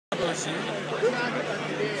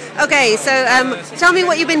Okay, so tell me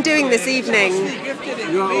what you've been doing this evening.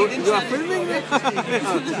 You are filming?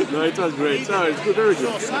 No, it was great. Oh, it's good, very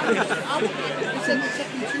good.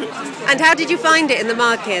 And how did you find it in the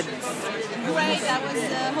markets? Great. I was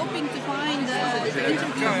hoping to find the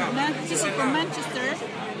interview from Manchester,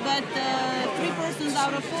 but 3 persons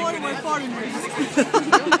out of 4 were foreigners.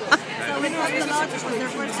 So it was a lot. It was their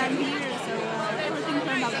first time here, so everything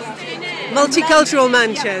turned out well. Multicultural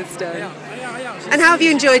Manchester. And how have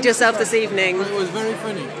you enjoyed yourself this evening? It was very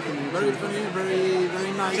funny, very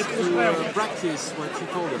nice to practice what she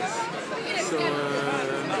told us. So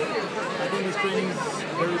I think this training is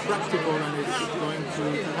very practical and it's going to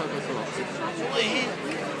help us a lot.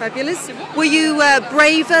 Fabulous. Were you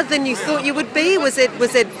braver than you thought you would be? Was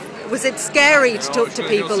it scary to talk to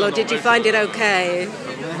people, or did you find it okay?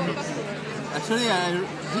 Actually, I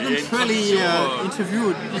didn't really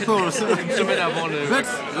interview before, so but it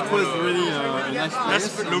was really a nice place.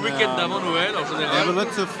 Le week-end d'avant Noël, en général, il y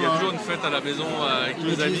a toujours une fête à la maison avec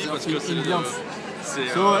nos amis parce que c'est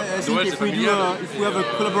so I think if we have a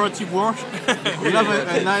collaborative work, we'll have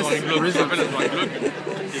a nice result.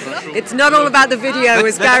 It's not all about the video,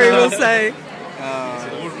 as Gary will say.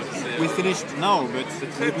 We finished now, but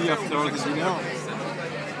maybe after the dinner.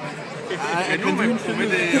 I can do interview.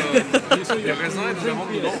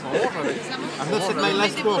 I've not said my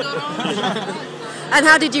last word. And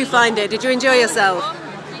how did you find it? Did you enjoy yourself?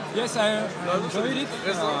 Yes, I enjoyed it.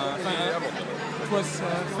 It was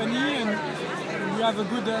funny and we have a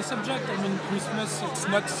good subject. I mean, Christmas, it's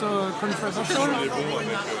not so controversial,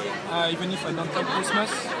 even if I don't like Christmas.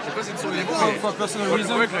 For personal reasons.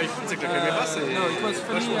 No, it was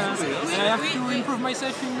funny. I have to improve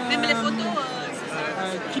myself in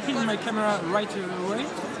keeping my camera right away,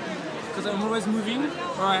 because I'm always moving,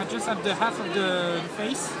 or I just have the half of the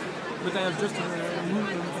face, but I have just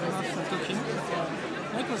moved half talking.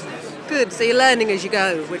 It was nice. Good, so you're learning as you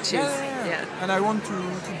go, which is... Yeah. And I want to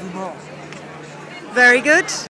do more. Very good.